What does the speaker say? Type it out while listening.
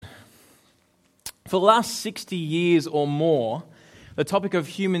For the last 60 years or more, the topic of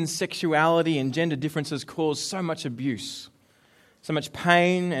human sexuality and gender differences caused so much abuse, so much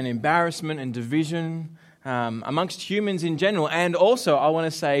pain and embarrassment and division amongst humans in general, and also, I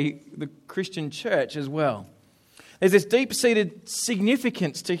want to say, the Christian church as well. There's this deep-seated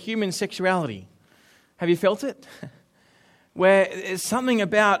significance to human sexuality. Have you felt it? Where there's something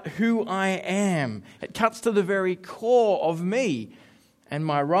about who I am. It cuts to the very core of me and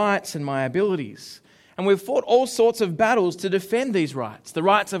my rights and my abilities. And we've fought all sorts of battles to defend these rights. The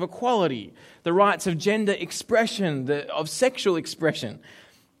rights of equality, the rights of gender expression, of sexual expression.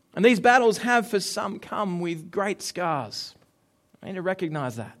 And these battles have for some come with great scars. I need to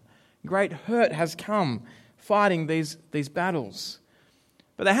recognize that. Great hurt has come fighting these battles.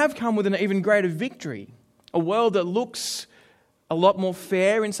 But they have come with an even greater victory. A world that looks a lot more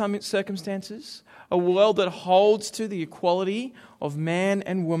fair in some circumstances. A world that holds to the equality of man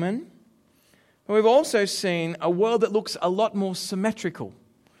and woman. But we've also seen a world that looks a lot more symmetrical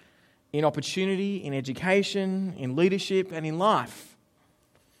in opportunity, in education, in leadership, and in life.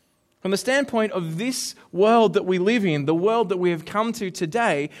 From the standpoint of this world that we live in, the world that we have come to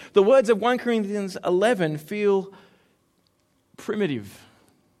today, the words of 1 Corinthians 11 feel primitive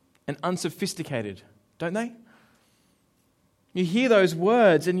and unsophisticated, don't they? You hear those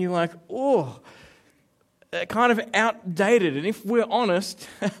words and you're like, oh, they're kind of outdated. And if we're honest,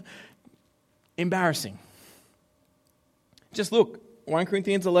 embarrassing. Just look, 1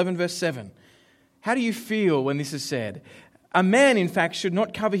 Corinthians 11 verse 7. How do you feel when this is said? A man, in fact, should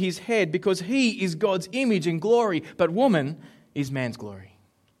not cover his head because he is God's image and glory, but woman is man's glory.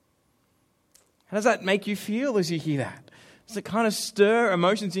 How does that make you feel as you hear that? Does it kind of stir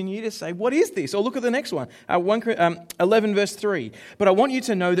emotions in you to say, what is this? Or look at the next one, 11 verse 3. But I want you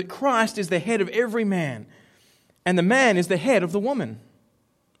to know that Christ is the head of every man, and the man is the head of the woman,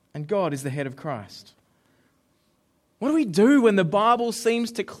 and God is the head of Christ. What do we do when the Bible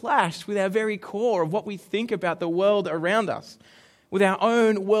seems to clash with our very core of what we think about the world around us, with our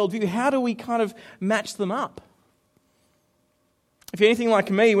own worldview? How do we kind of match them up? If you're anything like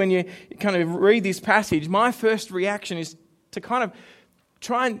me, when you kind of read this passage, my first reaction is to kind of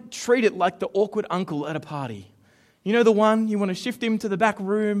try and treat it like the awkward uncle at a party. You know the one, you want to shift him to the back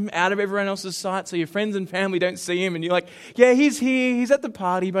room, out of everyone else's sight, so your friends and family don't see him, and you're like, yeah, he's here, he's at the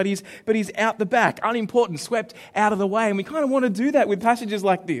party, but he's out the back, unimportant, swept out of the way. And we kind of want to do that with passages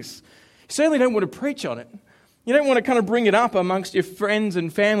like this. You certainly don't want to preach on it. You don't want to kind of bring it up amongst your friends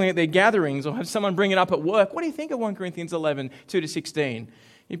and family at their gatherings, or have someone bring it up at work. What do you think of 1 Corinthians 11, 2-16?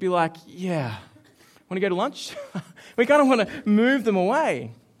 You'd be like, yeah, want to go to lunch? We kind of want to move them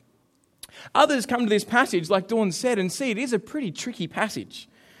away. Others come to this passage, like Dawn said, and see it is a pretty tricky passage.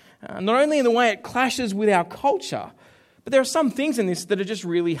 Not only in the way it clashes with our culture, but there are some things in this that are just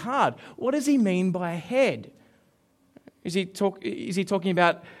really hard. What does he mean by head? Is he talking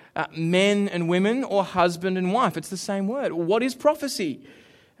about men and women or husband and wife? It's the same word. What is prophecy?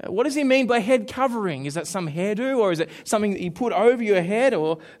 What does he mean by head covering? Is that some hairdo, or is it something that you put over your head,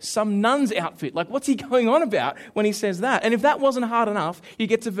 or some nun's outfit? Like, what's he going on about when he says that? And if that wasn't hard enough, you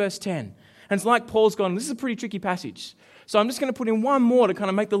get to verse 10. And it's like Paul's gone, this is a pretty tricky passage. So I'm just going to put in one more to kind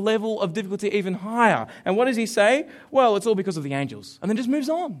of make the level of difficulty even higher. And what does he say? Well, it's all because of the angels. And then just moves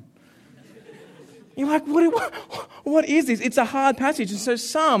on. You're like, what is this? It's a hard passage. And so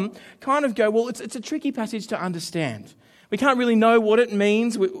some kind of go, well, it's a tricky passage to understand. We can't really know what it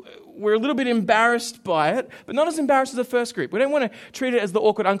means. We're a little bit embarrassed by it, but not as embarrassed as the first group. We don't want to treat it as the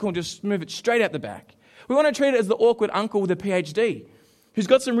awkward uncle and just move it straight out the back. We want to treat it as the awkward uncle with a PhD who's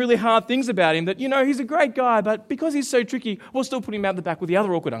got some really hard things about him that, he's a great guy, but because he's so tricky, we'll still put him out the back with the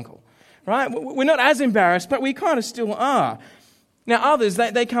other awkward uncle, right? We're not as embarrassed, but we kind of still are. Now, others,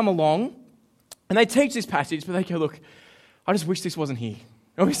 they come along and they teach this passage, but they go, look, I just wish this wasn't here.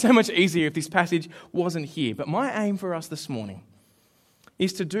 It would be so much easier if this passage wasn't here. But my aim for us this morning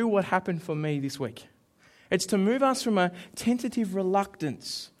is to do what happened for me this week. It's to move us from a tentative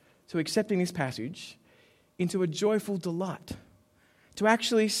reluctance to accepting this passage into a joyful delight. To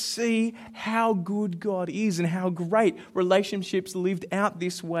actually see how good God is and how great relationships lived out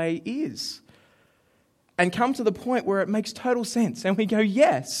this way is. And come to the point where it makes total sense. And we go,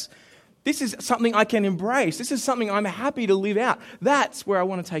 yes, this is something I can embrace. This is something I'm happy to live out. That's where I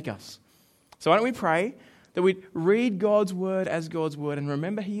want to take us. So why don't we pray that we'd read God's word as God's word and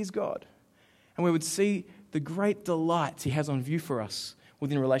remember He is God. And we would see the great delights He has on view for us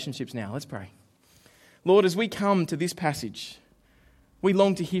within relationships now. Let's pray. Lord, as we come to this passage, we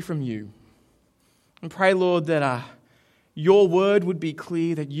long to hear from You. And pray, Lord, that your word would be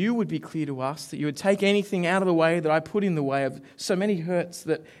clear, that you would be clear to us, that you would take anything out of the way that I put in the way of so many hurts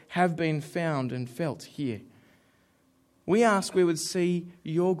that have been found and felt here. We ask we would see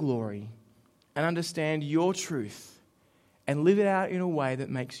your glory and understand your truth and live it out in a way that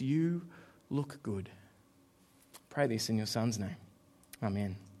makes you look good. Pray this in your Son's name.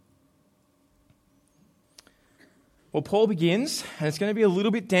 Amen. Well, Paul begins, and it's going to be a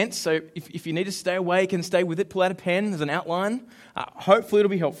little bit dense, so if you need to stay awake and stay with it, pull out a pen, there's an outline. Hopefully it'll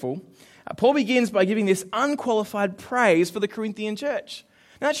be helpful. Paul begins by giving this unqualified praise for the Corinthian church.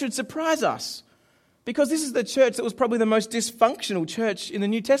 Now that should surprise us, because this is the church that was probably the most dysfunctional church in the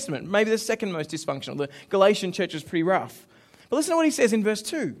New Testament, maybe the second most dysfunctional. The Galatian church was pretty rough. But listen to what he says in verse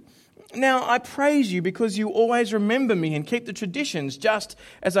 2. Now I praise you because you always remember me and keep the traditions just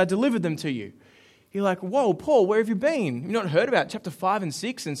as I delivered them to you. You're like, whoa, Paul, where have you been? You've not heard about chapter 5 and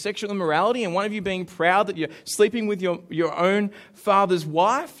 6 and sexual immorality, and one of you being proud that you're sleeping with your own father's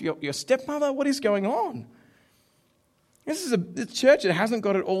wife, your stepmother? What is going on? This is a church that hasn't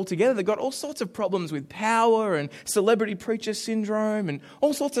got it all together. They've got all sorts of problems with power and celebrity preacher syndrome and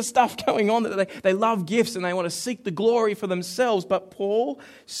all sorts of stuff going on. That they love gifts and they want to seek the glory for themselves. But Paul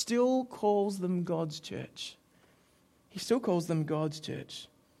still calls them God's church. He still calls them God's church.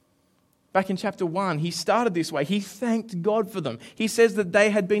 Back in chapter 1, he started this way. He thanked God for them. He says that they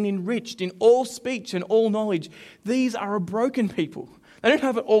had been enriched in all speech and all knowledge. These are a broken people. They don't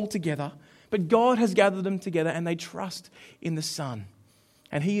have it all together, but God has gathered them together and they trust in the Son.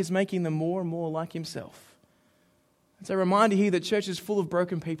 And he is making them more and more like himself. It's a reminder here that church is full of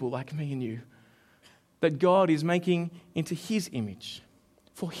broken people like me and you, that God is making into his image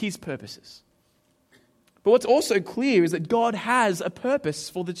for his purposes. But what's also clear is that God has a purpose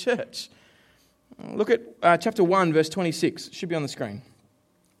for the church. Look at chapter 1, verse 26. It should be on the screen.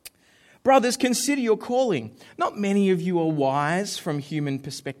 Brothers, consider your calling. Not many of you are wise from human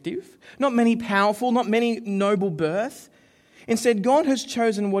perspective. Not many powerful, not many noble birth. Instead, God has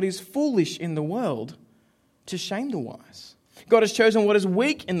chosen what is foolish in the world to shame the wise. God has chosen what is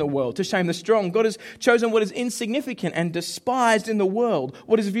weak in the world to shame the strong. God has chosen what is insignificant and despised in the world,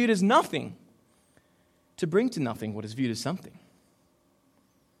 what is viewed as nothing, to bring to nothing what is viewed as something.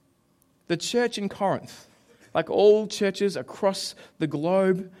 The church in Corinth, like all churches across the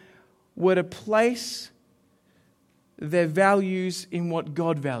globe, were to place their values in what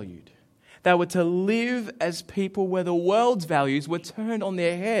God valued. They were to live as people where the world's values were turned on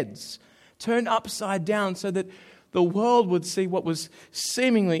their heads, turned upside down, so that the world would see what was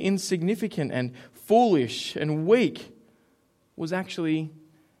seemingly insignificant and foolish and weak was actually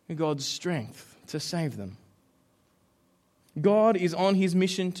God's strength to save them. God is on his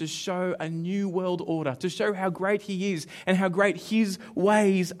mission to show a new world order, to show how great he is and how great his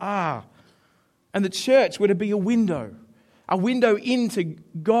ways are. And the church were to be a window into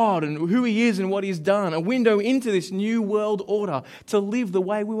God and who he is and what he's done, a window into this new world order, to live the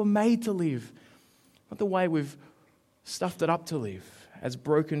way we were made to live, not the way we've stuffed it up to live as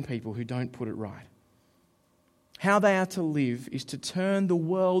broken people who don't put it right. How they are to live is to turn the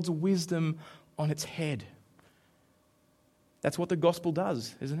world's wisdom on its head. That's what the gospel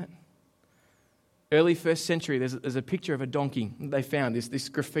does, isn't it? Early first century, there's a picture of a donkey they found, this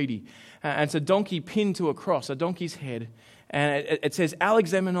graffiti. And it's a donkey pinned to a cross, a donkey's head. And it says,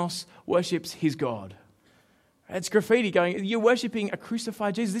 Alexamenos worships his God. It's graffiti going, you're worshipping a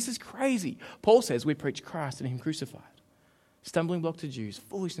crucified Jesus. This is crazy. Paul says we preach Christ and him crucified. Stumbling block to Jews,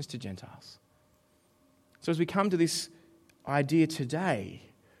 foolishness to Gentiles. So as we come to this idea today,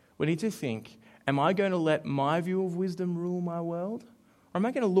 we need to think, am I going to let my view of wisdom rule my world? Or am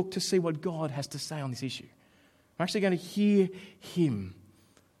I going to look to see what God has to say on this issue? I'm actually going to hear him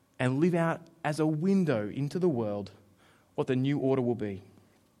and live out as a window into the world what the new order will be.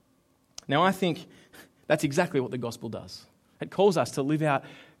 Now, I think that's exactly what the gospel does. It calls us to live out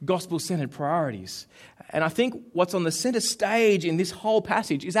gospel-centered priorities. And I think what's on the center stage in this whole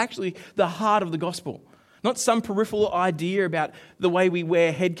passage is actually the heart of the gospel. Not some peripheral idea about the way we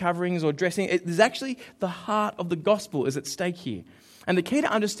wear head coverings or dressing. It is actually the heart of the gospel is at stake here. And the key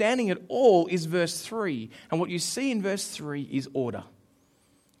to understanding it all is verse 3. And what you see in verse 3 is order.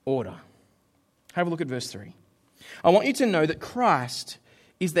 Order. Have a look at verse 3. I want you to know that Christ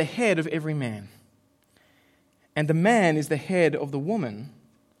is the head of every man. And the man is the head of the woman.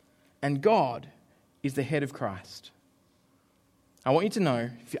 And God is the head of Christ. I want you to know,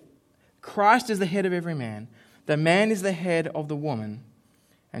 Christ is the head of every man. The man is the head of the woman.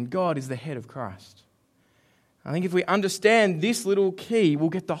 And God is the head of Christ. I think if we understand this little key, we'll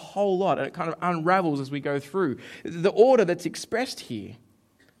get the whole lot. And it kind of unravels as we go through. The order that's expressed here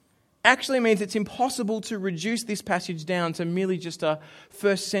actually means it's impossible to reduce this passage down to merely just a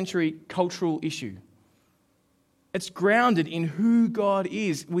first century cultural issue. It's grounded in who God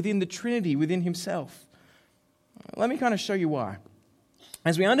is within the Trinity, within himself. Let me kind of show you why.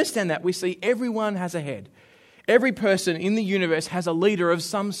 As we understand that, we see everyone has a head. Every person in the universe has a leader of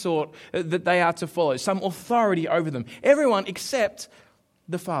some sort that they are to follow, some authority over them. Everyone except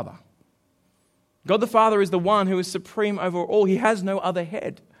the Father. God the Father is the one who is supreme over all. He has no other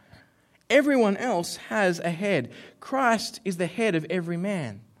head. Everyone else has a head. Christ is the head of every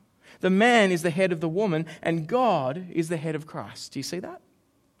man. The man is the head of the woman, and God is the head of Christ. Do you see that?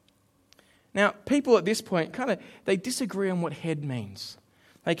 Now, people at this point they disagree on what head means.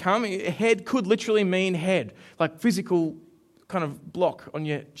 Head could literally mean head, like physical kind of block on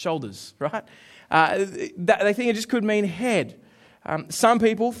your shoulders, right? They think it just could mean head. Some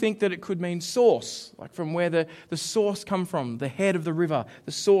people think that it could mean source, like from where the source come from, the head of the river,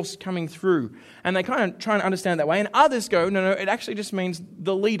 the source coming through. And they kind of try and understand it that way. And others go, no, it actually just means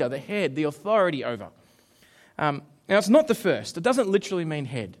the leader, the head, the authority over. Now, it's not the first. It doesn't literally mean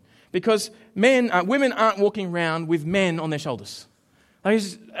head. Because women aren't walking around with men on their shoulders.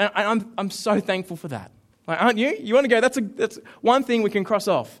 I'm so thankful for that. Aren't you? You want to go, that's one thing we can cross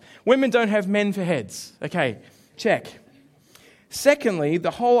off. Women don't have men for heads. Okay, check. Secondly,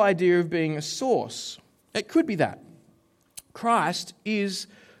 the whole idea of being a source. It could be that. Christ is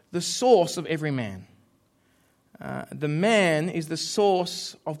the source of every man. The man is the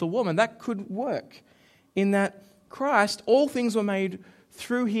source of the woman. That could work in that Christ, all things were made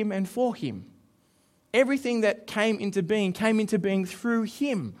through him and for him. Everything that came into being through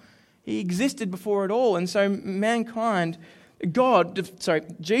him. He existed before it all. And so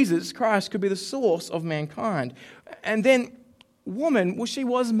Jesus Christ could be the source of mankind. And then woman, well, she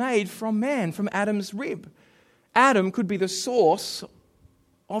was made from man, from Adam's rib. Adam could be the source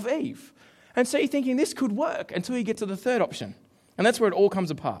of Eve. And so you're thinking this could work until you get to the third option. And that's where it all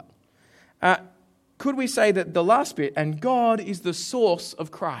comes apart. Could we say that the last bit, and God is the source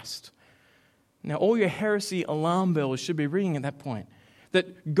of Christ? Now, all your heresy alarm bells should be ringing at that point.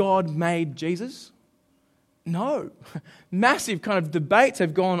 That God made Jesus? No. Massive kind of debates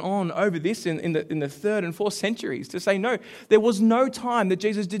have gone on over this in the 3rd and 4th centuries to say no, there was no time that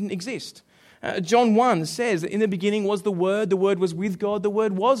Jesus didn't exist. John 1 says that in the beginning was the Word was with God, the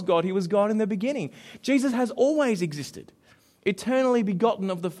Word was God, He was God in the beginning. Jesus has always existed. Eternally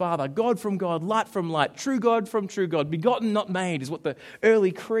begotten of the Father, God from God, light from light, true God from true God, begotten not made is what the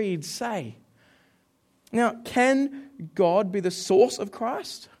early creeds say. Now, can God be the source of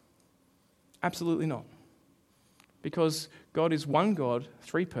Christ? Absolutely not. Because God is one God,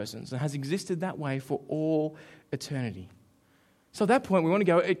 3 persons, and has existed that way for all eternity. So at that point, we want to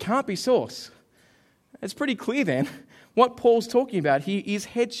go, it can't be source. It's pretty clear then. What Paul's talking about here is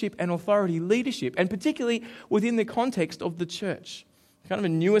headship and authority, leadership, and particularly within the context of the church. Kind of a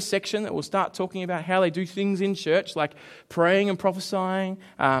newer section that will start talking about how they do things in church, like praying and prophesying,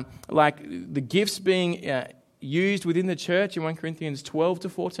 like the gifts being used within the church in 1 Corinthians 12 to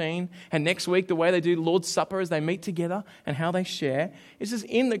 14. And next week, the way they do Lord's Supper as they meet together and how they share. This is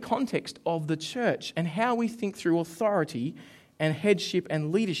in the context of the church and how we think through authority and headship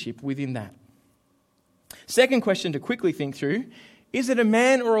and leadership within that. Second question to quickly think through, is it a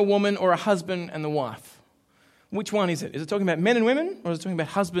man or a woman or a husband and the wife? Which one is it? Is it talking about men and women or is it talking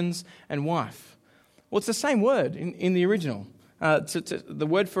about husbands and wife? Well, it's the same word in the original. The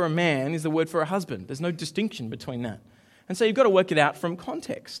word for a man is the word for a husband. There's no distinction between that. And so you've got to work it out from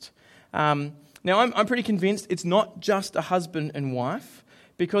context. Now, I'm pretty convinced it's not just a husband and wife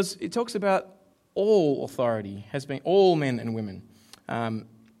because it talks about all authority has been, all men and women.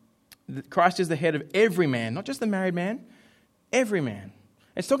 Christ is the head of every man, not just the married man, every man.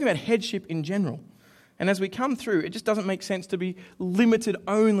 It's talking about headship in general. And as we come through, it just doesn't make sense to be limited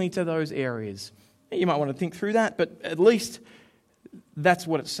only to those areas. You might want to think through that, but at least that's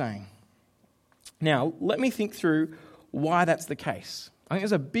what it's saying. Now, let me think through why that's the case. I think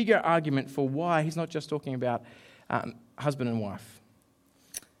there's a bigger argument for why he's not just talking about husband and wife.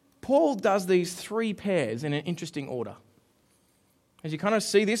 Paul does these 3 pairs in an interesting order. As you kind of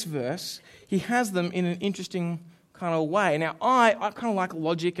see this verse, he has them in an interesting kind of way. Now, I kind of like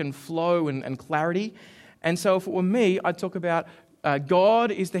logic and flow and clarity. And so if it were me, I'd talk about God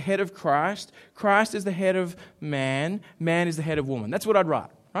is the head of Christ. Christ is the head of man. Man is the head of woman. That's what I'd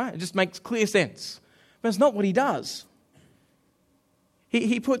write, right? It just makes clear sense. But it's not what he does.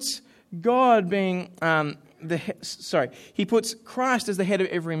 He puts God being he puts Christ as the head of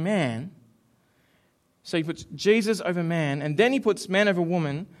every man. So he puts Jesus over man, and then he puts man over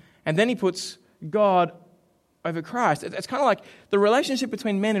woman, and then he puts God over Christ. It's kind of like the relationship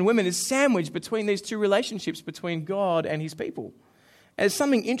between men and women is sandwiched between these two relationships between God and his people. And there's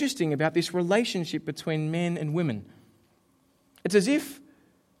something interesting about this relationship between men and women. It's as if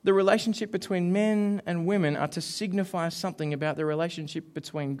the relationship between men and women are to signify something about the relationship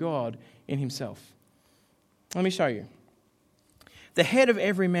between God and himself. Let me show you. The head of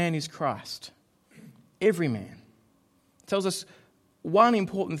every man is Christ. Every man. It tells us one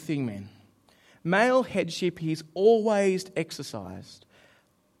important thing, men. Male headship is always exercised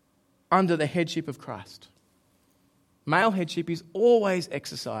under the headship of Christ. Male headship is always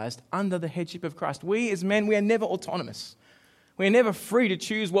exercised under the headship of Christ. We as men, we are never autonomous. We are never free to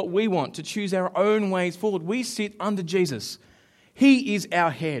choose what we want, to choose our own ways forward. We sit under Jesus. He is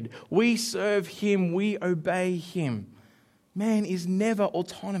our head. We serve him. We obey him. Man is never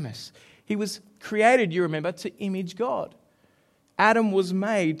autonomous. He was created, you remember, to image God. Adam was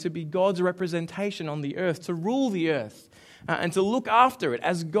made to be God's representation on the earth, to rule the earth and to look after it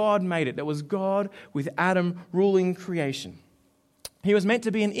as God made it. That was God with Adam ruling creation. He was meant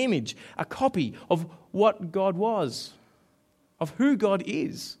to be an image, a copy of what God was, of who God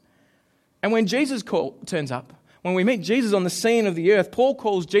is. And when Jesus turns up, when we meet Jesus on the scene of the earth, Paul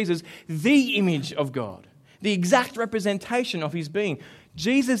calls Jesus the image of God, the exact representation of his being.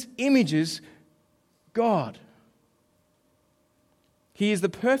 Jesus images God. He is the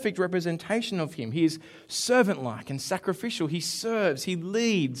perfect representation of him. He is servant-like and sacrificial. He serves, he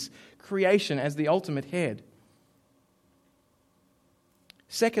leads creation as the ultimate head.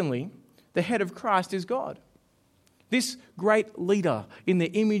 Secondly, the head of Christ is God. This great leader in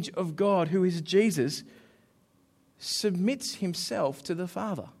the image of God, who is Jesus, submits himself to the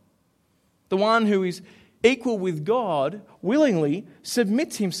Father. The one who is equal with God willingly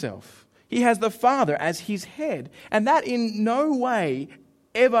submits himself. He has the Father as his head, and that in no way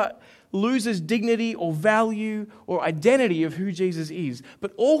ever loses dignity or value or identity of who Jesus is.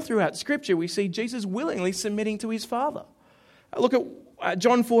 But all throughout Scripture, we see Jesus willingly submitting to his Father. Look at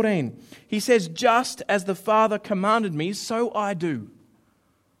John 14. He says, "Just as the Father commanded me, so I do."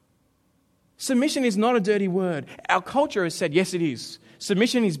 Submission is not a dirty word. Our culture has said, yes, it is.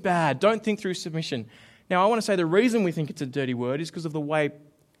 Submission is bad. Don't think through submission. Now, I want to say the reason we think it's a dirty word is because of the way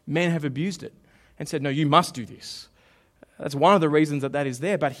men have abused it and said, no, you must do this. That's one of the reasons that is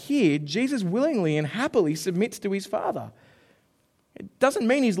there. But here, Jesus willingly and happily submits to his Father. It doesn't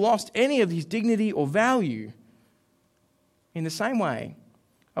mean he's lost any of his dignity or value. In the same way,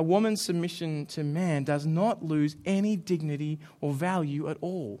 a woman's submission to man does not lose any dignity or value at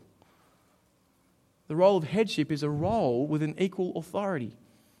all. The role of headship is a role with an equal authority.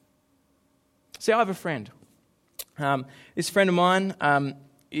 See, I have a friend. This friend of mine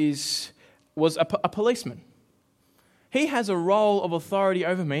was a policeman. He has a role of authority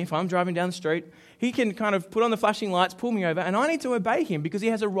over me. If I'm driving down the street, he can kind of put on the flashing lights, pull me over, and I need to obey him because he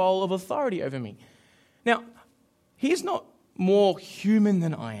has a role of authority over me. Now, he's not more human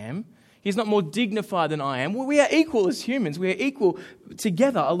than I am. He's not more dignified than I am. We are equal as humans. We are equal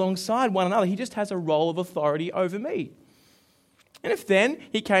together alongside one another. He just has a role of authority over me. And if then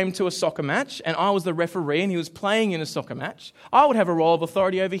he came to a soccer match and I was the referee and he was playing in a soccer match, I would have a role of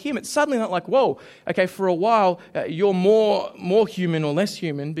authority over him. It's suddenly not like, whoa, okay, for a while you're more human or less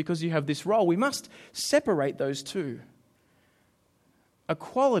human because you have this role. We must separate those two.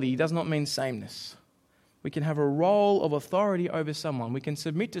 Equality does not mean sameness. We can have a role of authority over someone. We can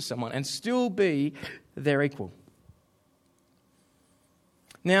submit to someone and still be their equal.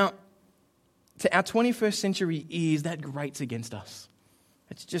 Now, to our 21st century ears, that grates against us.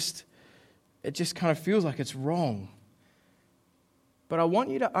 It just kind of feels like it's wrong. But I want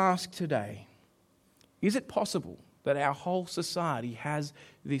you to ask today, is it possible that our whole society has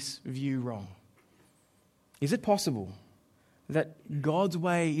this view wrong? Is it possible that God's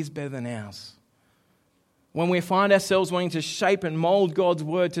way is better than ours? When we find ourselves wanting to shape and mold God's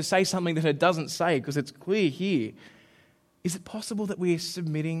word to say something that it doesn't say because it's clear here, is it possible that we are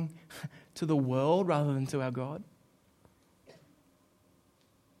submitting to the world rather than to our God?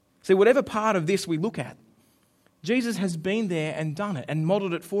 See, whatever part of this we look at, Jesus has been there and done it and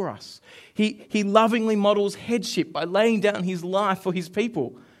modeled it for us. He lovingly models headship by laying down his life for his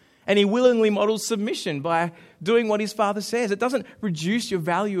people. And he willingly models submission by doing what his Father says. It doesn't reduce your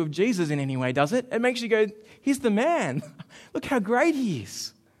value of Jesus in any way, does it? It makes you go, he's the man. Look how great he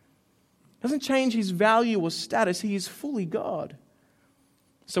is. It doesn't change his value or status. He is fully God.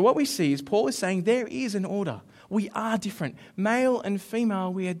 So what we see is Paul is saying there is an order. We are different. Male and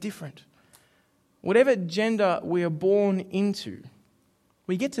female, we are different. Whatever gender we are born into,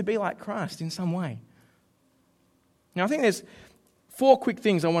 we get to be like Christ in some way. Now, I think there's 4 quick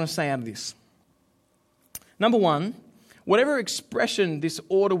things I want to say out of this. Number one, whatever expression this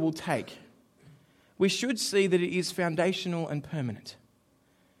order will take, we should see that it is foundational and permanent.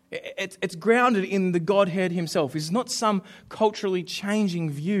 It's grounded in the Godhead himself. It's not some culturally changing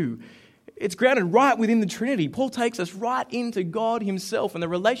view. It's grounded right within the Trinity. Paul takes us right into God himself and the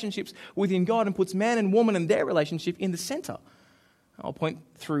relationships within God and puts man and woman and their relationship in the center. I'll point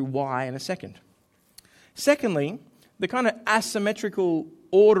through why in a second. Secondly, the kind of asymmetrical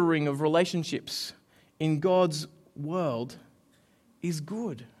ordering of relationships in God's world is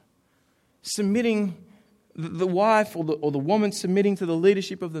good. Submitting the wife or the woman submitting to the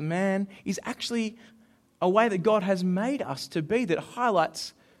leadership of the man is actually a way that God has made us to be that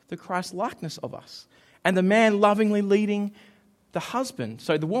highlights the Christ-likeness of us. And the man lovingly leading the husband,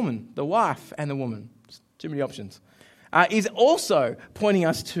 so the woman, the wife and the woman, too many options, is also pointing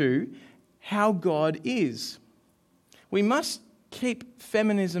us to how God is. We must keep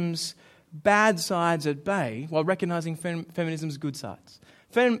feminism's bad sides at bay while recognizing feminism's good sides.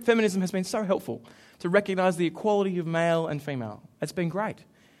 Feminism has been so helpful to recognize the equality of male and female. It's been great.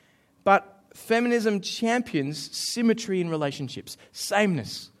 But feminism champions symmetry in relationships,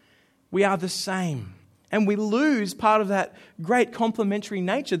 sameness. We are the same. And we lose part of that great complementary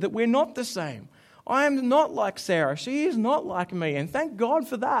nature that we're not the same. I am not like Sarah. She is not like me. And thank God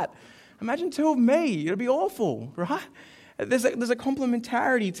for that. Imagine two of me. It would be awful, right? There's a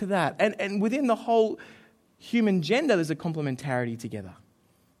complementarity to that. And within the whole human gender, there's a complementarity together.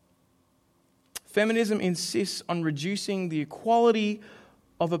 Feminism insists on reducing the equality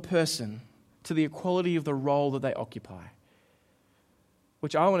of a person to the equality of the role that they occupy.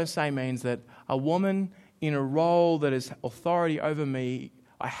 Which I want to say means that a woman in a role that is authority over me,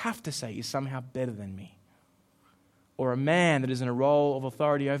 I have to say, is somehow better than me. Or a man that is in a role of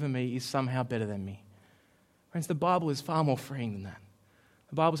authority over me is somehow better than me. Friends, the Bible is far more freeing than that.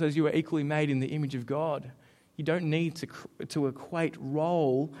 The Bible says you are equally made in the image of God. You don't need to equate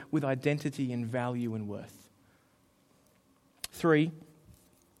role with identity and value and worth. 3,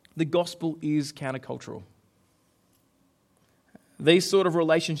 the gospel is countercultural. These sort of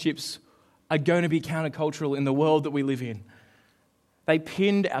relationships are going to be countercultural in the world that we live in. They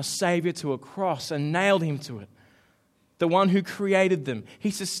pinned our Savior to a cross and nailed him to it. The one who created them.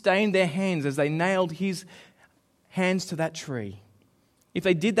 He sustained their hands as they nailed his hands to that tree. If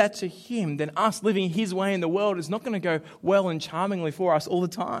they did that to him, then us living his way in the world is not going to go well and charmingly for us all the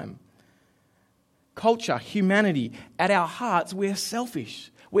time. Culture, humanity, at our hearts, we're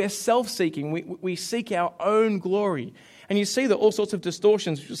selfish. We're self-seeking. We seek our own glory. And you see that all sorts of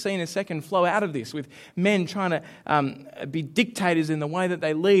distortions, which we'll see in a second, flow out of this, with men trying to be dictators in the way that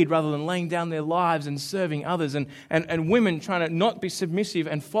they lead rather than laying down their lives and serving others, and women trying to not be submissive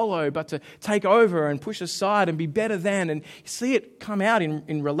and follow, but to take over and push aside and be better than. And you see it come out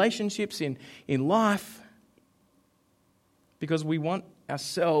in relationships, in life, because we want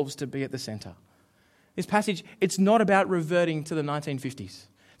ourselves to be at the center. This passage, it's not about reverting to the 1950s.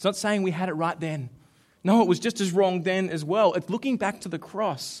 It's not saying we had it right then. No, it was just as wrong then as well. It's looking back to the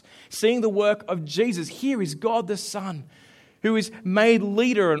cross, seeing the work of Jesus. Here is God the Son, who is made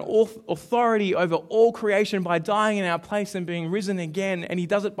leader and authority over all creation by dying in our place and being risen again. And he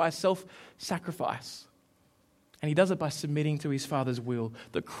does it by self-sacrifice. And he does it by submitting to his Father's will.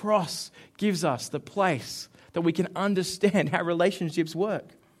 The cross gives us the place that we can understand how relationships work.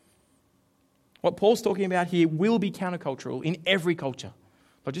 What Paul's talking about here will be countercultural in every culture.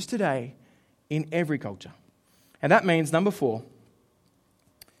 Not just today, in every culture. And that means, number 4,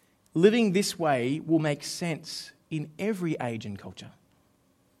 living this way will make sense in every age and culture.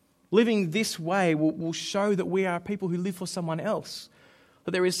 Living this way will show that we are people who live for someone else,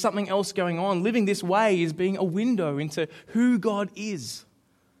 that there is something else going on. Living this way is being a window into who God is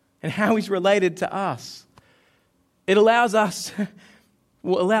and how he's related to us. It allows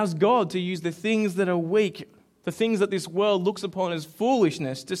God to use the things that are weak, the things that this world looks upon as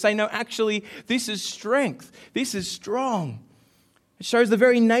foolishness, to say, no, actually, this is strength. This is strong. It shows the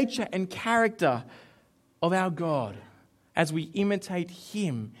very nature and character of our God as we imitate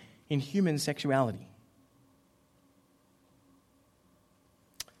him in human sexuality.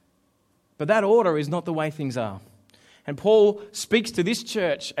 But that order is not the way things are. And Paul speaks to this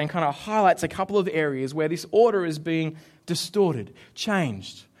church and kind of highlights a couple of areas where this order is being distorted,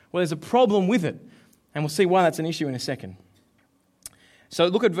 changed, where there's a problem with it. And we'll see why that's an issue in a second. So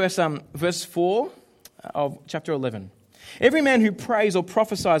look at verse 4 of chapter 11. Every man who prays or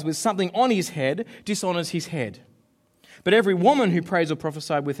prophesies with something on his head dishonors his head. But every woman who prays or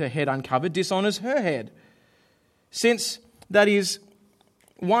prophesies with her head uncovered dishonors her head, since that is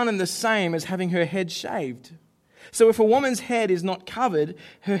one and the same as having her head shaved. So if a woman's head is not covered,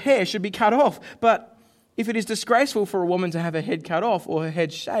 her hair should be cut off. But if it is disgraceful for a woman to have her head cut off or her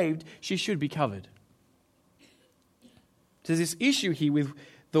head shaved, she should be covered. There's this issue here with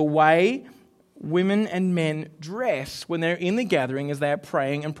the way women and men dress when they're in the gathering as they are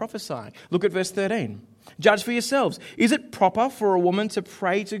praying and prophesying. Look at verse 13. Judge for yourselves. Is it proper for a woman to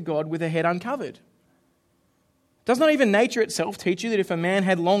pray to God with her head uncovered? Does not even nature itself teach you that if a man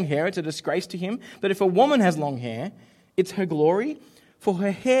had long hair, it's a disgrace to him? But if a woman has long hair, it's her glory? For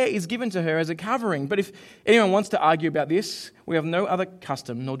her hair is given to her as a covering. But if anyone wants to argue about this, we have no other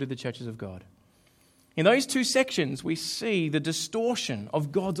custom, nor do the churches of God. In those two sections, we see the distortion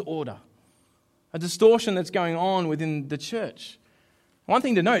of God's order. A distortion that's going on within the church. One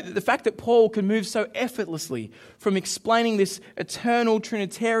thing to note, the fact that Paul can move so effortlessly from explaining this eternal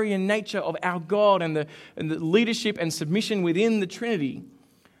Trinitarian nature of our God and the leadership and submission within the Trinity,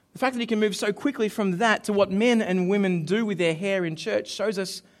 the fact that he can move so quickly from that to what men and women do with their hair in church shows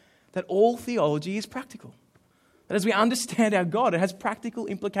us that all theology is practical. That as we understand our God, it has practical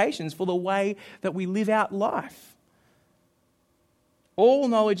implications for the way that we live out life. All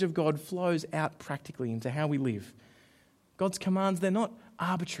knowledge of God flows out practically into how we live. God's commands, they're not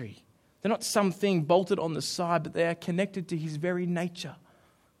arbitrary. They're not something bolted on the side, but they are connected to his very nature.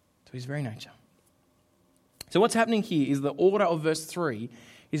 To his very nature. So what's happening here is the order of verse 3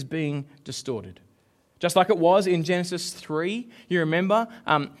 is being distorted. Just like it was in Genesis 3, you remember,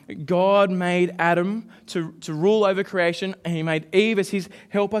 God made Adam to rule over creation, and he made Eve as his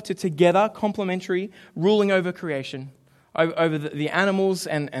helper to together, complementary, ruling over creation. Over the animals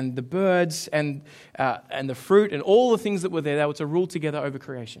and the birds and the fruit and all the things that were there, they were to rule together over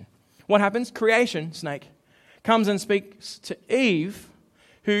creation. What happens? Creation, snake, comes and speaks to Eve,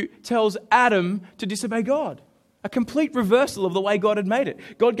 who tells Adam to disobey God. A complete reversal of the way God had made it.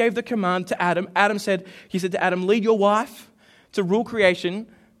 God gave the command to Adam. He said to Adam, lead your wife to rule creation,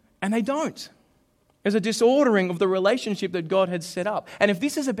 and they don't. There's a disordering of the relationship that God had set up. And if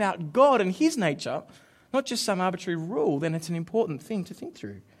this is about God and his nature, not just some arbitrary rule, then it's an important thing to think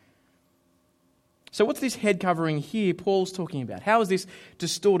through. So what's this head covering here Paul's talking about? How is this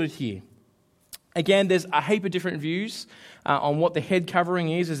distorted here? Again, there's a heap of different views on what the head covering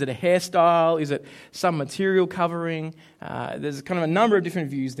is. Is it a hairstyle? Is it some material covering? There's kind of a number of different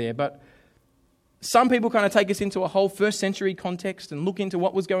views there. But some people kind of take us into a whole first century context and look into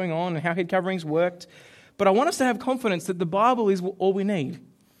what was going on and how head coverings worked. But I want us to have confidence that the Bible is all we need.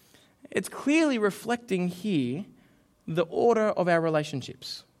 It's clearly reflecting here the order of our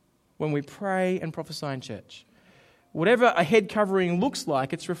relationships when we pray and prophesy in church. Whatever a head covering looks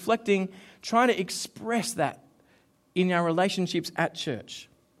like, it's reflecting, trying to express that in our relationships at church.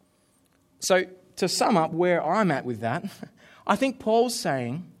 So to sum up where I'm at with that, I think Paul's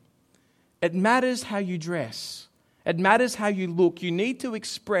saying it matters how you dress. It matters how you look. You need to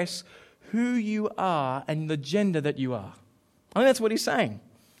express who you are and the gender that you are. I think that's what he's saying.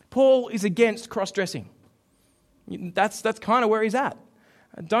 Paul is against cross-dressing. That's kind of where he's at.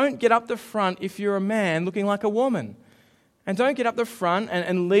 Don't get up the front if you're a man looking like a woman. And don't get up the front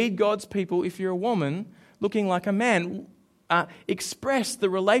and lead God's people if you're a woman looking like a man. Express the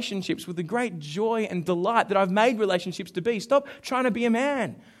relationships with the great joy and delight that I've made relationships to be. Stop trying to be a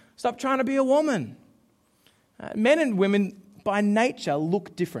man. Stop trying to be a woman. Men and women by nature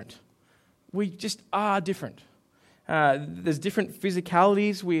look different. We just are different. There's different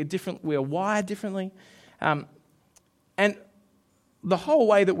physicalities. We are wired differently. And the whole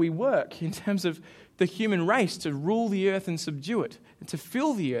way that we work in terms of the human race to rule the earth and subdue it, and to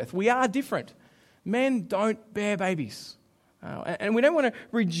fill the earth, we are different. Men don't bear babies. And we don't want to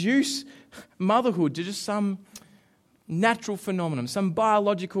reduce motherhood to just some natural phenomenon, some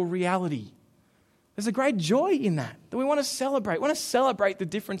biological reality. There's a great joy in that we want to celebrate. We want to celebrate the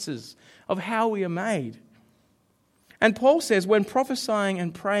differences of how we are made. And Paul says when prophesying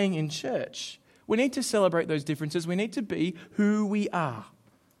and praying in church, we need to celebrate those differences. We need to be who we are.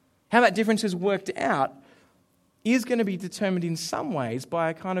 How that difference is worked out is going to be determined in some ways by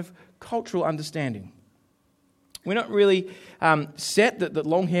a kind of cultural understanding. We're not really set that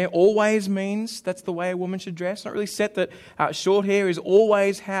long hair always means that's the way a woman should dress. Not really set that short hair is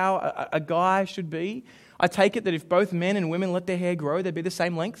always how a guy should be. I take it that if both men and women let their hair grow, they'd be the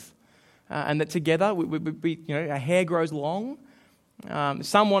same length. And that together, our hair grows long.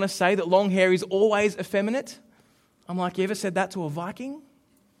 Some want to say that long hair is always effeminate. I'm like, you ever said that to a Viking?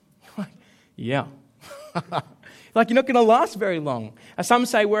 Like, yeah. Like, you're not going to last very long. Some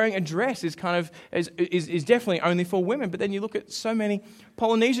say wearing a dress is is definitely only for women. But then you look at so many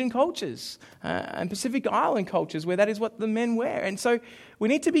Polynesian cultures and Pacific Island cultures where that is what the men wear. And so we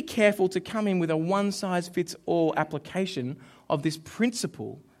need to be careful to come in with a one-size-fits-all application of this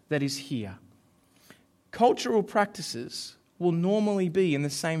principle that is here. cultural practices will normally be in the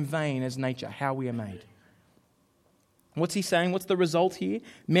same vein as nature, how we are made. What's he saying? What's the result here?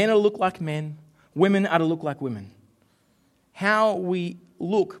 Men are to look like men. Women are to look like women. How we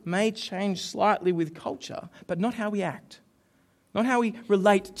look may change slightly with culture, but not how we act. Not how we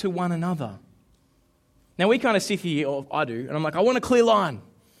relate to one another. Now we kind of sit here, or I do, and I'm like, I want a clear line.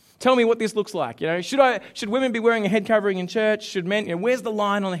 Tell me what this looks like. Should women be wearing a head covering in church? Should men? Where's the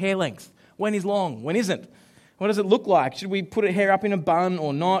line on the hair length? When is long? When isn't? What does it look like? Should we put a hair up in a bun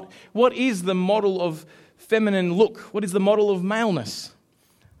or not? What is the model of feminine look? What is the model of maleness?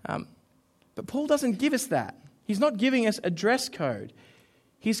 But Paul doesn't give us that. He's not giving us a dress code.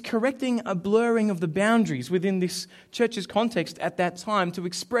 He's correcting a blurring of the boundaries within this church's context at that time to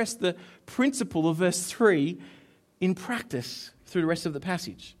express the principle of verse 3 in practice through the rest of the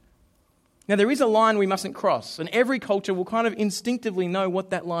passage. Now, there is a line we mustn't cross, and every culture will kind of instinctively know what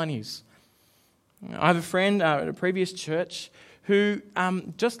that line is. I have a friend at a previous church who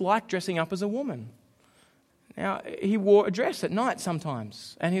just liked dressing up as a woman. Now, he wore a dress at night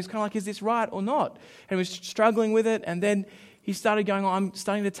sometimes, and he was kind of like, is this right or not? And he was struggling with it, and then he started going, I'm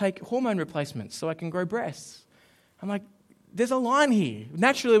starting to take hormone replacements so I can grow breasts. I'm like, there's a line here.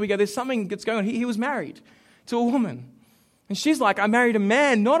 Naturally, we go, there's something that's going on. He was married to a woman. And she's like, I married a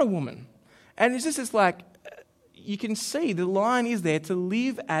man, not a woman. And it's just this like, you can see the line is there to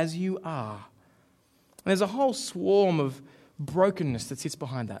live as you are. And there's a whole swarm of brokenness that sits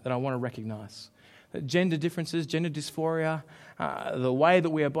behind that I want to recognize. Gender differences, gender dysphoria, the way that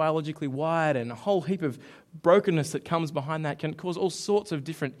we are biologically wired, and a whole heap of brokenness that comes behind that can cause all sorts of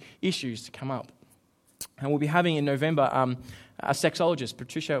different issues to come up. And we'll be having in November a sexologist,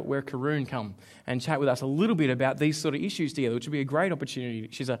 Patricia Ware-Caroon, come and chat with us a little bit about these sort of issues together, which will be a great opportunity.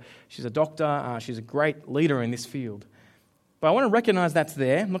 She's a doctor, she's a great leader in this field. But I want to recognise that's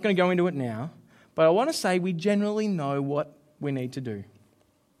there. I'm not going to go into it now. But I want to say we generally know what we need to do.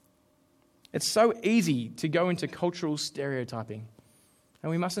 It's so easy to go into cultural stereotyping, and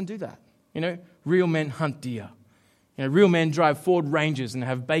we mustn't do that. Real men hunt deer. Real men drive Ford Rangers and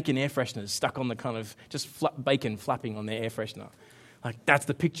have bacon air fresheners stuck on the kind of just bacon flapping on their air freshener. Like, that's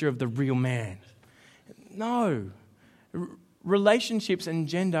the picture of the real man. No. Relationships and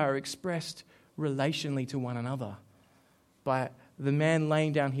gender are expressed relationally to one another by the man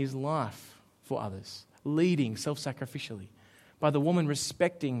laying down his life for others, leading self-sacrificially, by the woman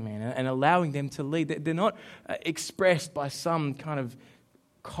respecting men and allowing them to lead. They're not expressed by some kind of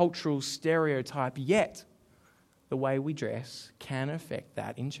cultural stereotype, yet the way we dress can affect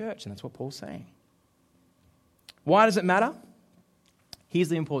that in church, and that's what Paul's saying. Why does it matter? Here's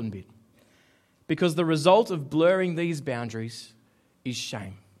the important bit. Because the result of blurring these boundaries is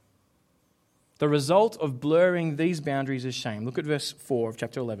shame. The result of blurring these boundaries is shame. Look at verse 4 of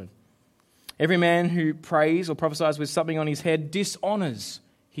chapter 11. Every man who prays or prophesies with something on his head dishonours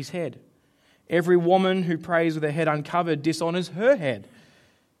his head. Every woman who prays with her head uncovered dishonours her head.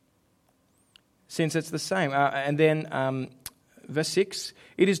 Since it's the same. And then verse 6,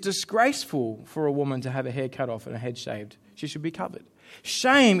 it is disgraceful for a woman to have her hair cut off and her head shaved. She should be covered.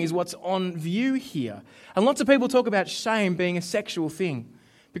 Shame is what's on view here. And lots of people talk about shame being a sexual thing.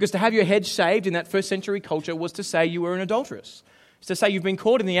 Because to have your head shaved in that first century culture was to say you were an adulteress. It's to say you've been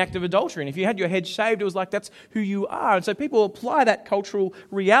caught in the act of adultery. And if you had your head shaved, it was like that's who you are. And so people apply that cultural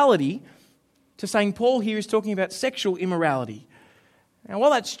reality to saying Paul here is talking about sexual immorality. Now,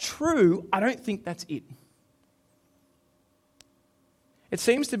 while that's true, I don't think that's it. It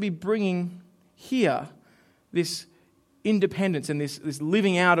seems to be bringing here this independence and this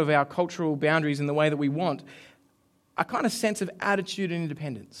living out of our cultural boundaries in the way that we want, a kind of sense of attitude and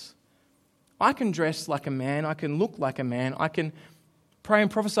independence. I can dress like a man, I can look like a man, I can pray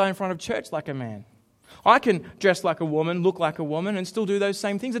and prophesy in front of church like a man. I can dress like a woman, look like a woman, and still do those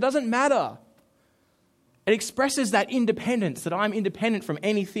same things. It doesn't matter. It expresses that independence, that I'm independent from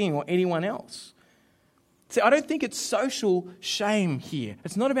anything or anyone else. See, I don't think it's social shame here.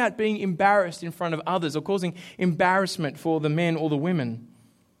 It's not about being embarrassed in front of others or causing embarrassment for the men or the women.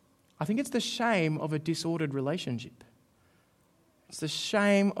 I think it's the shame of a disordered relationship. It's the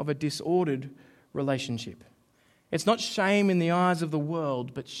shame of a disordered relationship. It's not shame in the eyes of the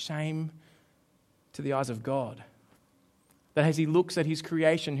world, but shame to the eyes of God. That as he looks at his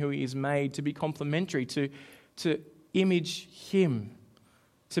creation, who he is made to be complementary, to image him,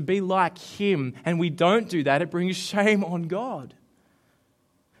 to be like him, and we don't do that, it brings shame on God.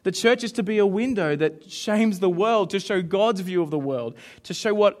 The church is to be a window that shames the world, to show God's view of the world, to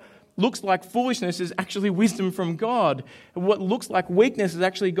show what looks like foolishness is actually wisdom from God. And what looks like weakness is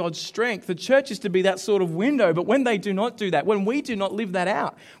actually God's strength. The church is to be that sort of window, but when they do not do that, when we do not live that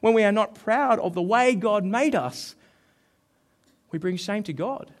out, when we are not proud of the way God made us, we bring shame to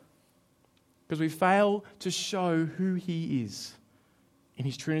God because we fail to show who He is in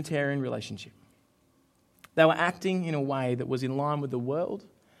His Trinitarian relationship. They were acting in a way that was in line with the world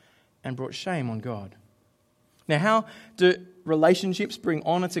and brought shame on God. Now, how do relationships bring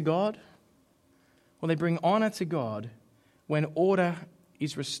honor to God? Well, they bring honor to God when order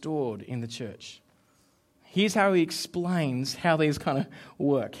is restored in the church. Here's how he explains how these kind of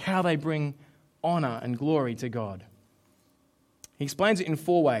work, how they bring honor and glory to God. He explains it in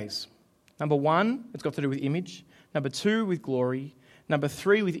 4 ways. Number 1, it's got to do with image. Number 2, with glory. Number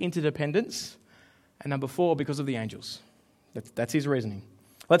 3, with interdependence. And number 4, because of the angels. That's his reasoning.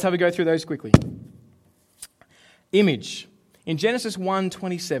 Let's have a go through those quickly. Image. In Genesis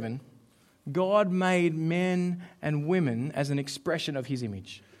 1:27, God made men and women as an expression of His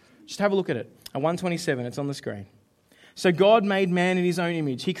image. Just have a look at it. At 1:27, it's on the screen. So God made man in His own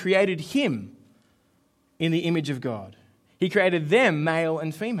image. He created him in the image of God. He created them, male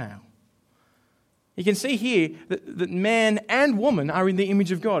and female. You can see here that man and woman are in the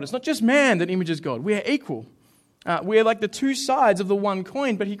image of God. It's not just man that images God. We are equal. We are like the two sides of the one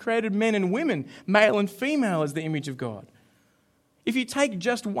coin, but He created men and women, male and female, as the image of God. If you take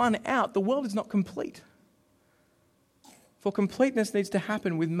just one out, the world is not complete. For completeness needs to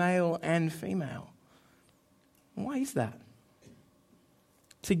happen with male and female. Why is that?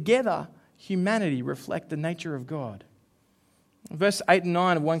 Together, humanity reflect the nature of God. Verse 8 and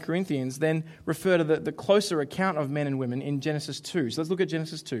 9 of 1 Corinthians then refer to the closer account of men and women in Genesis 2. So let's look at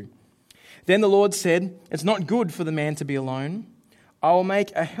Genesis 2. Then the Lord said, "It's not good for the man to be alone. I will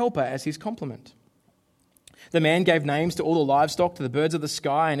make a helper as his complement." The man gave names to all the livestock, to the birds of the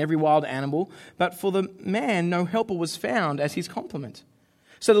sky and every wild animal, but for the man no helper was found as his complement.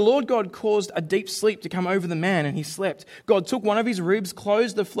 So the Lord God caused a deep sleep to come over the man, and he slept. God took one of his ribs,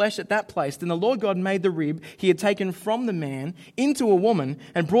 closed the flesh at that place. Then the Lord God made the rib he had taken from the man into a woman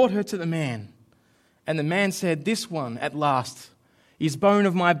and brought her to the man. And the man said, "This one, at last, is bone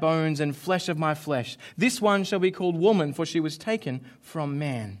of my bones and flesh of my flesh. This one shall be called woman, for she was taken from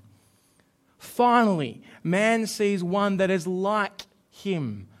man." Finally, man sees one that is like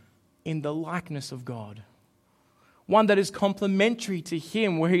him in the likeness of God. One that is complementary to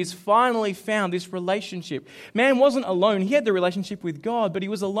him, where he's finally found this relationship. Man wasn't alone. He had the relationship with God, but he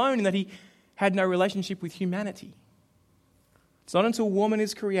was alone in that he had no relationship with humanity. It's not until woman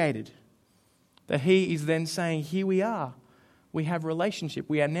is created that he is then saying, here we are. We have relationship.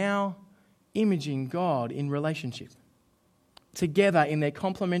 We are now imaging God in relationship. Together in their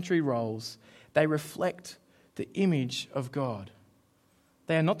complementary roles, they reflect the image of God.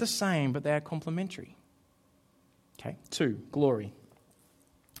 They are not the same, but they are complementary. Okay, 2, glory.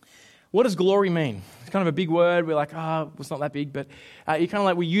 What does glory mean? It's kind of a big word. We're like, it's not that big, but you kind of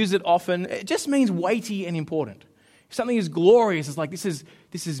like, we use it often. It just means weighty and important. If something is glorious, it's like, this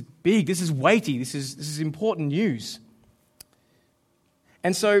is big, this is weighty, this is important news.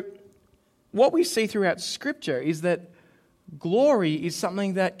 And so what we see throughout Scripture is that glory is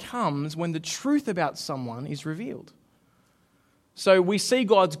something that comes when the truth about someone is revealed. So we see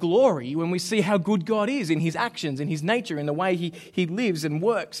God's glory when we see how good God is in His actions, in His nature, in the way He lives and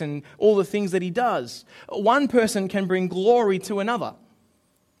works and all the things that He does. One person can bring glory to another.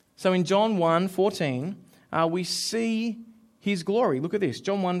 So in John 1:14, we see His glory. Look at this,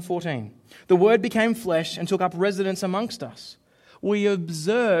 John 1:14. The Word became flesh and took up residence amongst us. We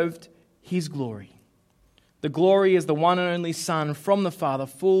observed His glory. The glory is the one and only Son from the Father,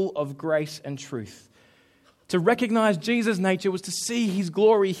 full of grace and truth. To recognize Jesus' nature was to see His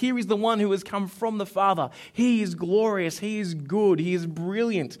glory. Here is the one who has come from the Father. He is glorious. He is good. He is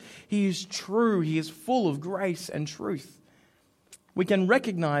brilliant. He is true. He is full of grace and truth. We can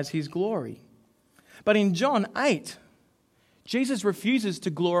recognize His glory. But in John 8, Jesus refuses to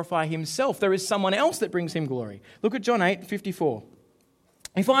glorify Himself. There is someone else that brings Him glory. Look at John 8:54.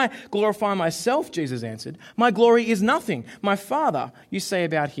 "If I glorify myself," Jesus answered, "my glory is nothing. My Father, you say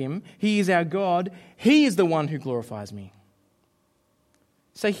about Him, He is our God. He is the one who glorifies me."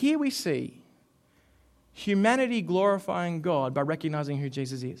 So here we see humanity glorifying God by recognizing who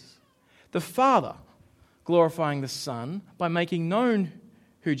Jesus is. The Father glorifying the Son by making known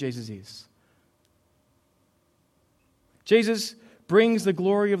who Jesus is. Jesus brings the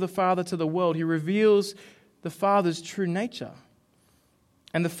glory of the Father to the world. He reveals the Father's true nature.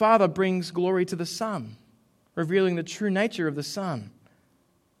 And the Father brings glory to the Son, revealing the true nature of the Son.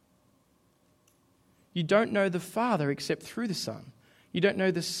 You don't know the Father except through the Son. You don't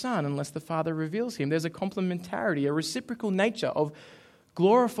know the Son unless the Father reveals him. There's a complementarity, a reciprocal nature of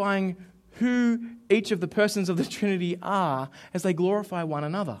glorifying who each of the persons of the Trinity are as they glorify one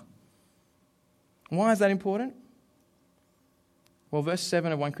another. Why is that important? Well, verse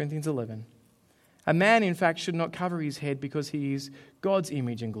 7 of 1 Corinthians 11. A man, in fact, should not cover his head because he is God's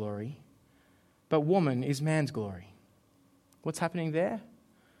image and glory, but woman is man's glory. What's happening there?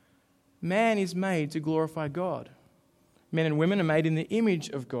 Man is made to glorify God. Men and women are made in the image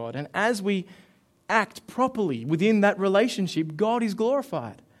of God. And as we act properly within that relationship, God is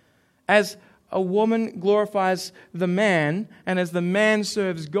glorified. As a woman glorifies the man, and as the man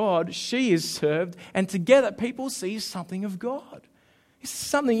serves God, she is served, and together people see something of God. It's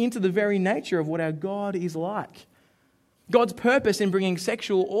something into the very nature of what our God is like. God's purpose in bringing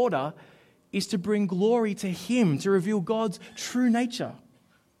sexual order is to bring glory to Him, to reveal God's true nature.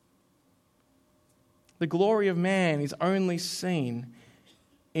 The glory of man is only seen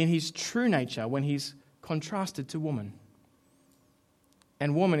in his true nature when he's contrasted to woman.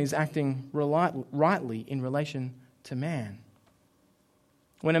 And woman is acting rightly in relation to man.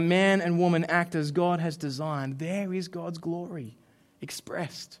 When a man and woman act as God has designed, there is God's glory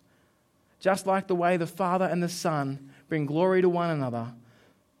expressed. Just like the way the Father and the Son bring glory to one another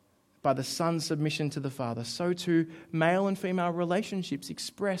by the Son's submission to the Father, so too male and female relationships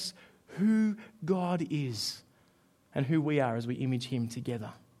express who God is and who we are as we image Him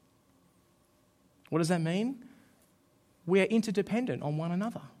together. What does that mean? We are interdependent on one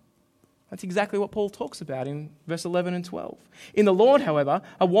another. That's exactly what Paul talks about in verse 11 and 12. In the Lord, however,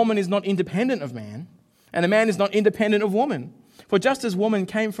 a woman is not independent of man, and a man is not independent of woman. For just as woman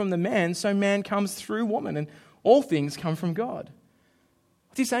came from the man, so man comes through woman, and all things come from God.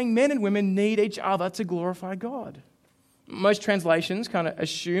 What's he saying? Men and women need each other to glorify God. Most translations kind of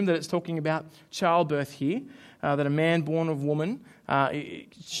assume that it's talking about childbirth here, that a man born of woman,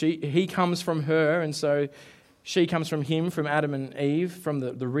 he comes from her, and so she comes from him, from Adam and Eve, from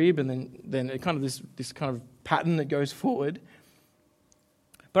the rib, and then kind of this kind of pattern that goes forward.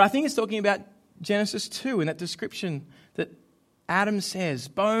 But I think it's talking about Genesis 2 in that description that Adam says,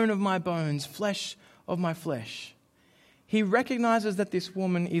 bone of my bones, flesh of my flesh. He recognizes that this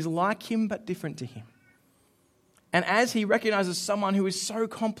woman is like him but different to him. And as he recognizes someone who is so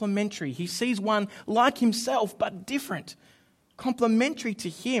complementary, he sees one like himself but different, complementary to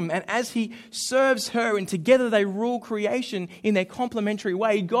him. And as he serves her and together they rule creation in their complementary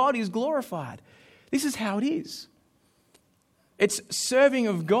way, God is glorified. This is how it is. It's serving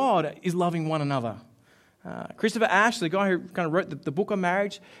of God is loving one another. Christopher Ash, the guy who kind of wrote the book on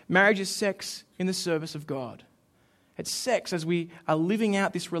marriage, marriage is sex in the service of God. It's sex as we are living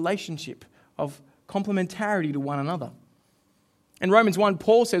out this relationship of complementarity to one another. In Romans 1,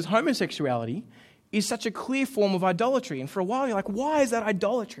 Paul says homosexuality is such a clear form of idolatry. And for a while you're like, why is that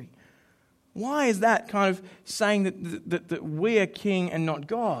idolatry? Why is that kind of saying that we are king and not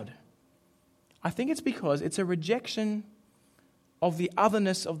God? I think it's because it's a rejection of the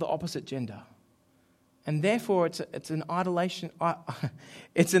otherness of the opposite gender. And therefore it's an idolization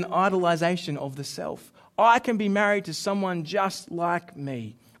of the self. I can be married to someone just like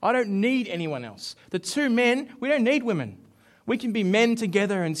me. I don't need anyone else. The two men, we don't need women. We can be men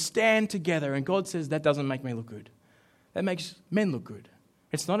together and stand together. And God says, that doesn't make me look good. That makes men look good.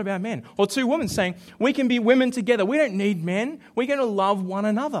 It's not about men. Or two women saying, we can be women together. We don't need men. We're going to love one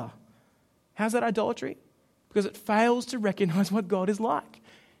another. How's that idolatry? Because it fails to recognize what God is like.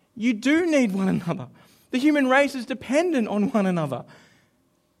 You do need one another. The human race is dependent on one another.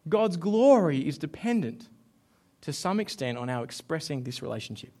 God's glory is dependent to some extent on our expressing this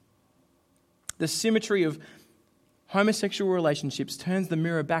relationship. The symmetry of homosexual relationships turns the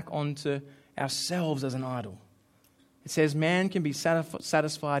mirror back onto ourselves as an idol. It says man can be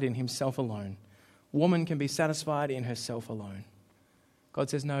satisfied in himself alone. Woman can be satisfied in herself alone. God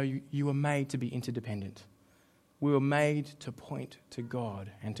says, no, you were made to be interdependent. We were made to point to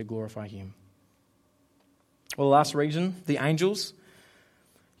God and to glorify Him. Well, the last reason, the angels.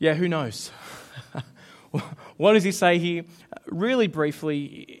 Yeah, who knows? What does he say here? Really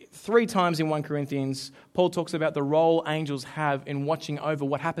briefly, 3 times in 1 Corinthians, Paul talks about the role angels have in watching over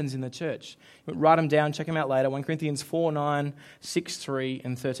what happens in the church. Write them down, check them out later. 1 Corinthians 4:9, 6:3,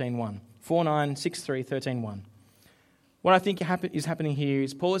 and 13:1. 4:9, 6:3, 13:1. What I think is happening here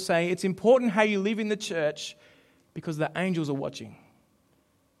is Paul is saying it's important how you live in the church because the angels are watching.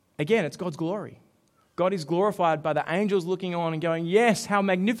 Again, it's God's glory. God is glorified by the angels looking on and going, yes, how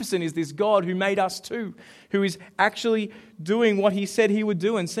magnificent is this God who made us too, who is actually doing what He said He would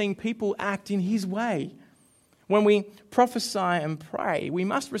do and seeing people act in His way. When we prophesy and pray, we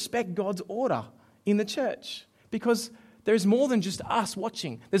must respect God's order in the church because There's more than just us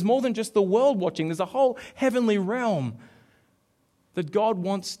watching. There's more than just the world watching. There's a whole heavenly realm that God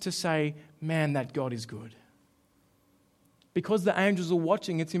wants to say, man, that God is good. Because the angels are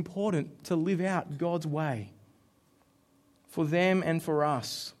watching, it's important to live out God's way for them and for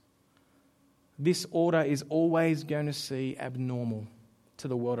us. This order is always going to seem abnormal to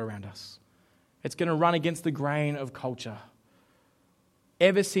the world around us. It's going to run against the grain of culture.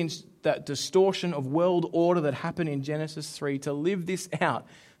 Ever since that distortion of world order that happened in Genesis 3, to live this out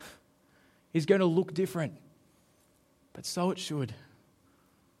is going to look different. But so it should.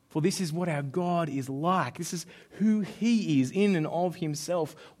 For this is what our God is like. This is who He is in and of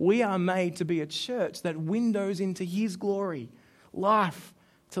Himself. We are made to be a church that windows into His glory, life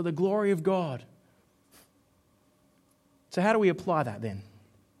to the glory of God. So how do we apply that then?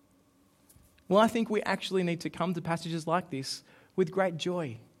 Well, I think we actually need to come to passages like this with great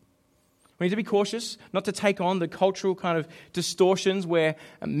joy. We need to be cautious not to take on the cultural kind of distortions where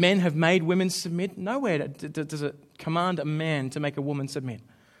men have made women submit. Nowhere does it command a man to make a woman submit.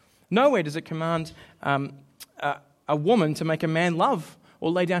 Nowhere does it command a woman to make a man love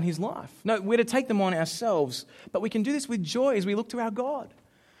or lay down his life. No, we're to take them on ourselves. But we can do this with joy as we look to our God.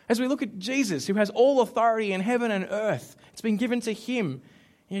 As we look at Jesus, who has all authority in heaven and earth. It's been given to Him,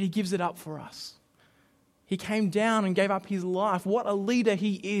 and yet He gives it up for us. He came down and gave up His life. What a leader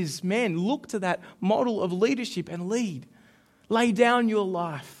He is. Men, look to that model of leadership and lead. Lay down your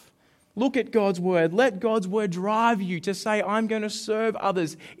life. Look at God's word. Let God's word drive you to say, I'm going to serve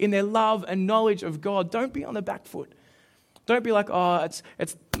others in their love and knowledge of God. Don't be on the back foot. Don't be like, oh,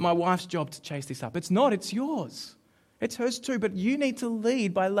 it's my wife's job to chase this up. It's not, it's yours. It's hers too, but you need to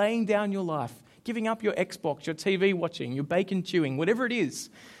lead by laying down your life, giving up your Xbox, your TV watching, your bacon chewing, whatever it is.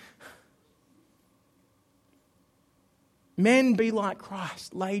 Men, be like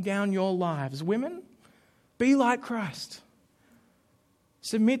Christ. Lay down your lives. Women, be like Christ.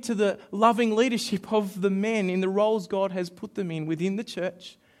 Submit to the loving leadership of the men in the roles God has put them in within the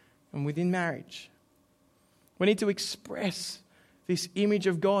church and within marriage. We need to express this image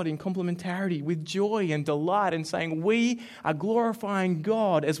of God in complementarity with joy and delight and saying we are glorifying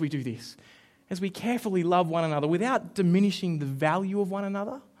God as we do this, as we carefully love one another without diminishing the value of one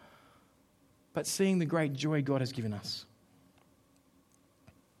another, but seeing the great joy God has given us.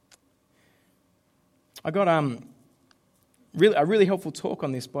 I got a really helpful talk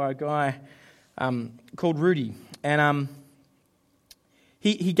on this by a guy called Rudy, and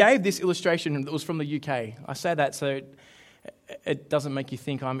he gave this illustration that was from the UK. I say that so it doesn't make you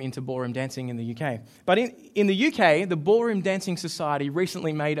think I'm into ballroom dancing in the UK. But in the UK, the Ballroom Dancing Society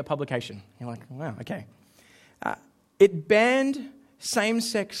recently made a publication. You're like, wow, okay. It banned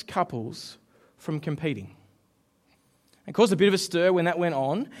same-sex couples from competing. It caused a bit of a stir when that went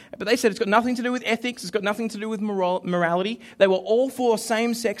on, but they said it's got nothing to do with ethics, it's got nothing to do with morality. They were all for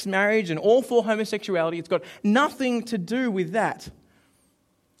same-sex marriage and all for homosexuality. It's got nothing to do with that.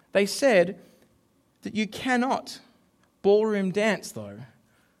 They said that you cannot ballroom dance, though,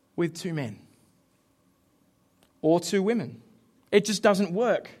 with two men or two women. It just doesn't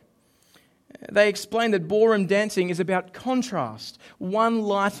work. They explain that ballroom dancing is about contrast, one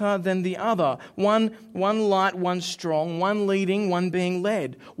lighter than the other, one light, one strong, one leading, one being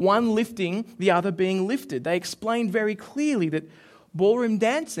led, one lifting, the other being lifted. They explain very clearly that ballroom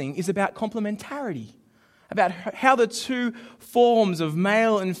dancing is about complementarity, about how the two forms of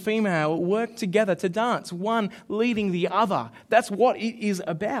male and female work together to dance, one leading the other. That's what it is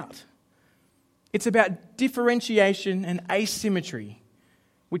about. It's about differentiation and asymmetry,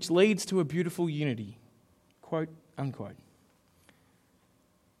 which leads to a beautiful unity, quote, unquote.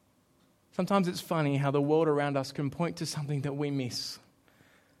 Sometimes it's funny how the world around us can point to something that we miss,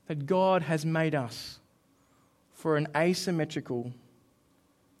 that God has made us for an asymmetrical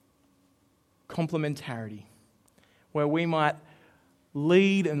complementarity, where we might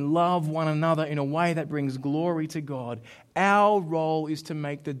lead and love one another in a way that brings glory to God. Our role is to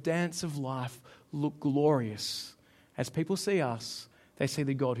make the dance of life look glorious. As people see us, they see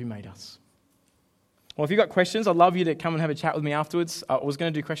the God who made us. Well, if you've got questions, I'd love you to come and have a chat with me afterwards. I was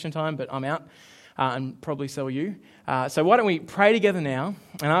going to do question time, but I'm out, and probably so are you. So why don't we pray together now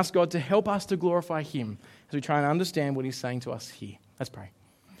and ask God to help us to glorify Him as we try and understand what He's saying to us here. Let's pray.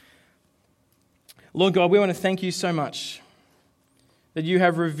 Lord God, we want to thank You so much that You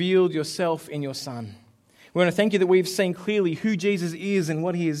have revealed Yourself in Your Son. We want to thank You that we've seen clearly who Jesus is and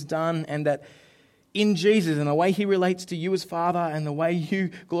what He has done, and that in Jesus and the way He relates to You as Father and the way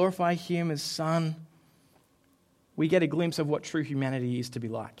You glorify Him as Son, we get a glimpse of what true humanity is to be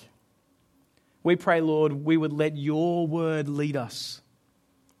like. We pray, Lord, we would let Your word lead us,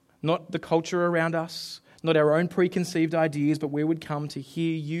 not the culture around us, not our own preconceived ideas, but we would come to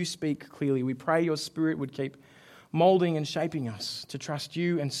hear you speak clearly. We pray your Spirit would keep molding and shaping us to trust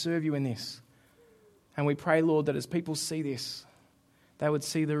you and serve you in this. And we pray, Lord, that as people see this, they would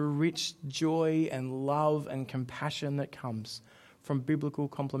see the rich joy and love and compassion that comes from biblical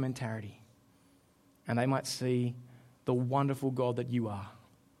complementarity. And they might see the wonderful God that you are.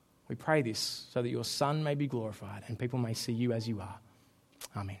 We pray this so that your Son may be glorified and people may see you as you are.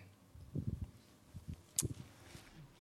 Amen.